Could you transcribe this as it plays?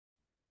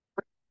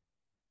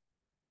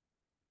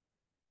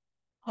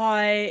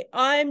Hi,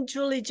 I'm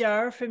Julie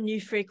Jarrah from New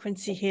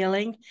Frequency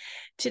Healing.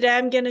 Today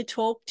I'm going to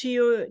talk to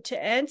you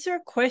to answer a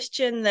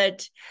question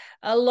that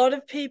a lot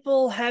of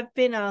people have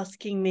been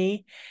asking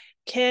me.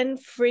 Can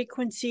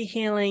frequency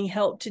healing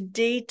help to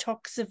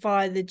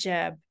detoxify the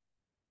jab?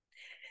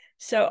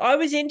 So I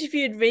was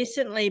interviewed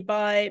recently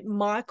by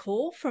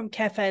Michael from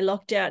Café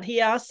Locked Out.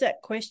 He asked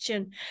that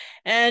question,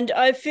 and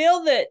I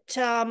feel that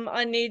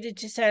I needed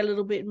to say a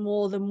little bit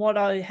more than what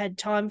I had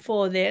time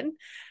for then,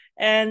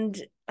 and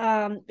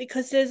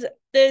because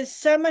there's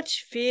so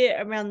much fear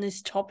around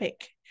this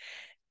topic.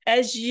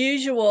 As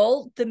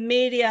usual, the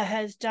media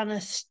has done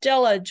a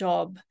stellar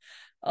job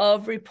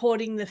of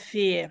reporting the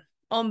fear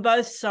on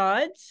both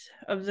sides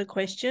of the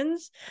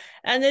questions,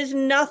 and there's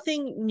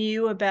nothing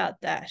new about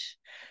that.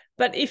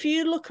 But if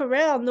you look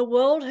around, the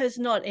world has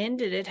not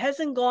ended. It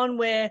hasn't gone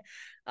where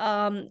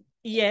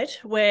yet,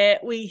 where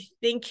we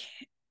think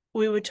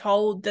we were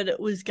told that it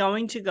was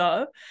going to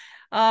go.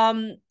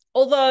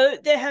 Although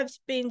there have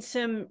been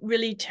some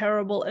really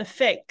terrible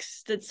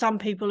effects that some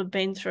people have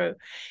been through.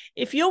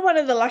 If you're one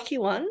of the lucky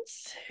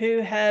ones who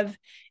have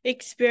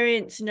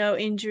experienced no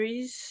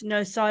injuries,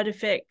 no side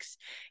effects,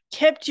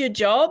 kept your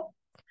job,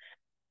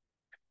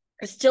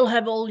 still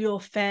have all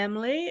your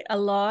family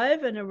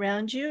alive and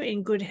around you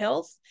in good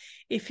health,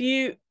 if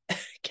you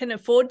can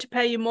afford to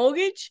pay your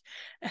mortgage,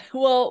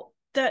 well,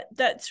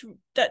 that's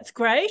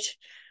great,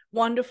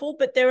 wonderful.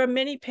 But there are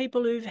many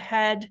people who've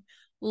had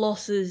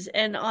losses,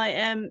 and I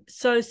am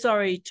so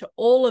sorry to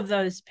all of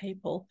those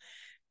people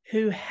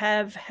who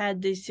have had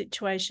these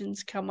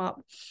situations come up.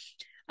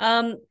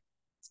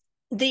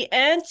 The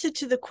answer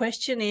to the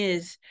question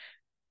is,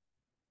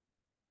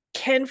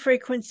 can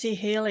frequency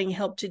healing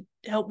help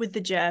with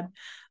the jab?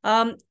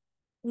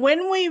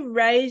 When we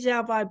raise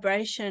our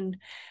vibration,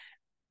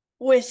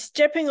 we're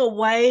stepping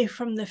away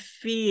from the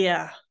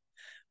fear.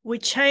 We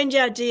change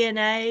our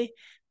DNA,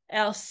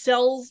 our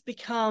cells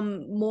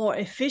become more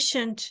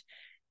efficient,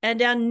 and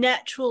our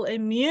natural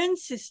immune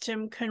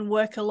system can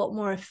work a lot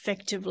more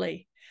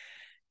effectively.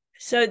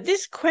 So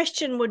this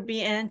question would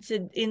be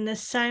answered in the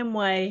same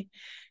way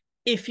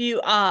if you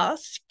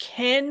ask,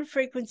 can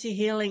frequency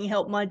healing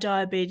help my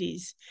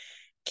diabetes?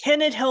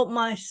 Can it help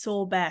my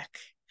sore back?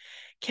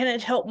 Can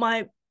it help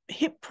my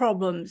hip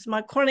problems,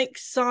 my chronic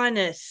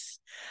sinus?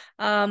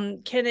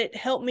 Can it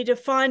help me to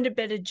find a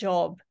better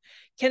job?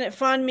 Can it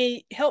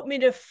help me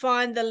to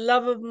find the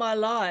love of my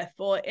life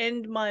or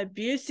end my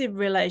abusive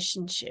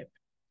relationship?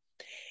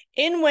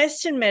 In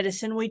Western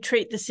medicine, we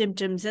treat the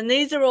symptoms, and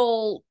these are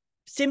all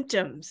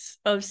symptoms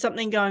of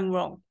something going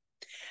wrong.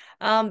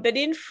 But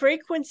in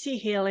frequency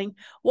healing,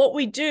 what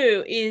we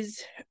do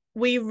is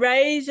we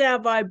raise our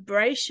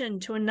vibration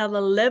to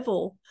another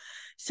level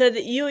so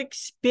that you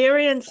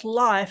experience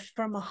life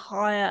from a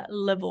higher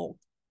level.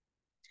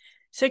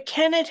 So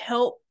can it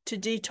help to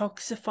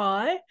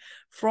detoxify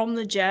from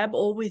the jab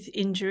or with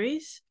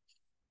injuries?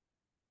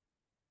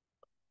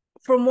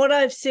 From what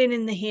I've seen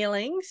in the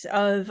healings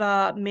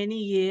over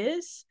many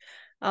years,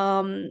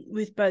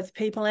 with both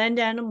people and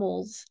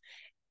animals,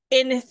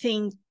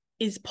 anything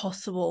is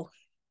possible.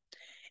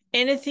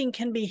 Anything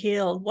can be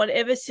healed,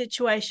 whatever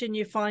situation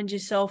you find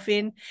yourself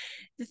in.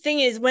 The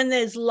thing is, when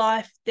there's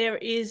life, there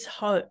is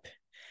hope.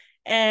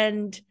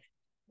 And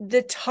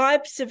the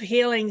types of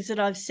healings that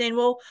I've seen,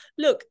 well,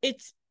 look,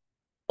 it's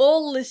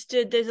all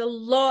listed.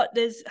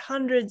 There's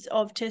hundreds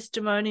of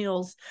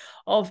testimonials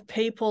of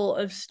people,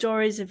 of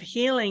stories of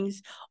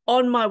healings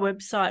on my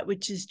website,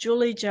 which is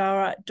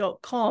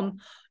juliejarrah.com.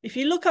 If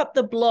you look up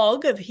the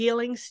blog of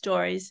healing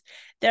stories,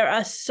 there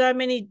are so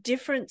many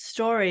different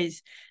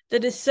stories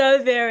that are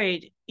so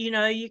varied. You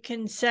know, you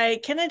can say,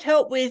 can it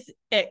help with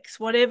X,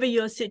 whatever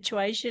your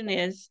situation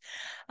is?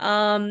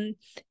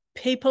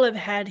 People have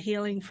had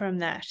healing from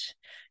that.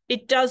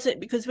 It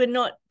doesn't, because we're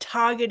not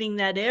targeting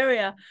that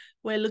area.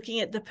 We're looking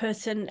at the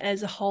person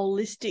as a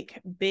holistic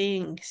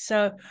being.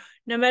 So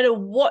no matter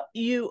what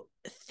you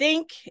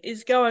think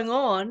is going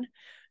on,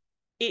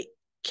 it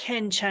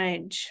can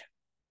change.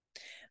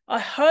 I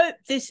hope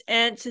this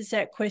answers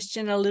that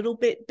question a little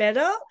bit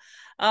better,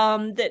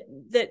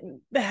 that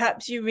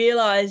perhaps you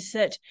realize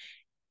that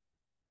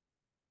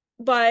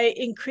by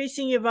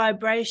increasing your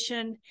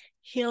vibration,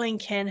 healing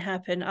can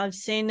happen. I've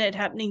seen it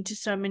happening to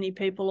so many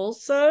people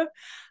also.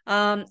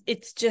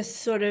 It's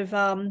just sort of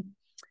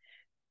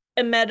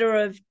a matter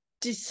of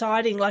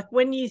deciding, like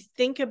when you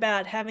think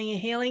about having a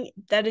healing,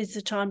 that is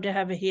the time to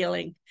have a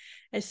healing.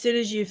 As soon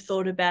as you've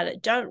thought about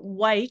it, don't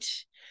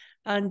wait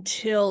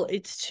until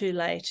it's too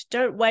late.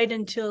 Don't wait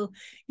until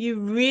you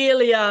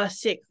really are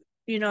sick.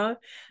 You know,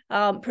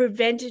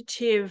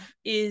 preventative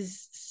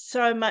is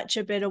so much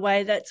a better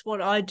way. That's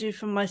what I do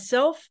for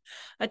myself.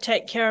 I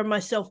take care of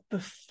myself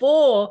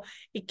before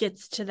it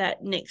gets to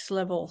that next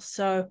level.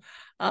 So,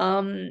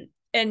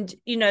 and,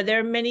 you know, there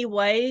are many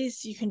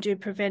ways you can do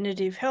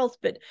preventative health,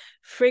 but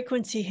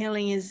frequency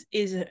healing is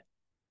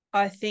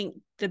I think,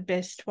 the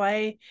best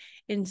way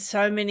in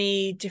so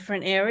many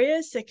different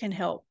areas that can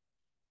help.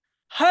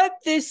 Hope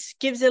this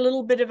gives a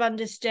little bit of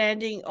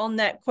understanding on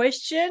that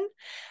question.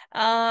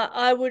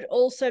 I would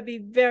also be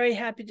very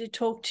happy to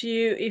talk to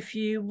you if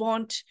you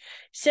want.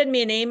 Send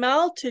me an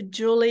email to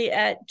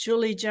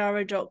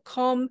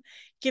julie@juliejara.com.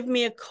 Give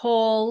me a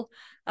call.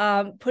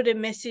 Put a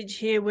message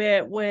here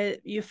where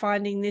you're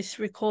finding this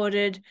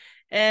recorded,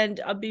 and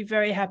I'll be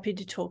very happy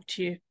to talk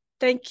to you.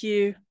 Thank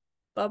you.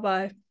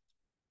 Bye-bye.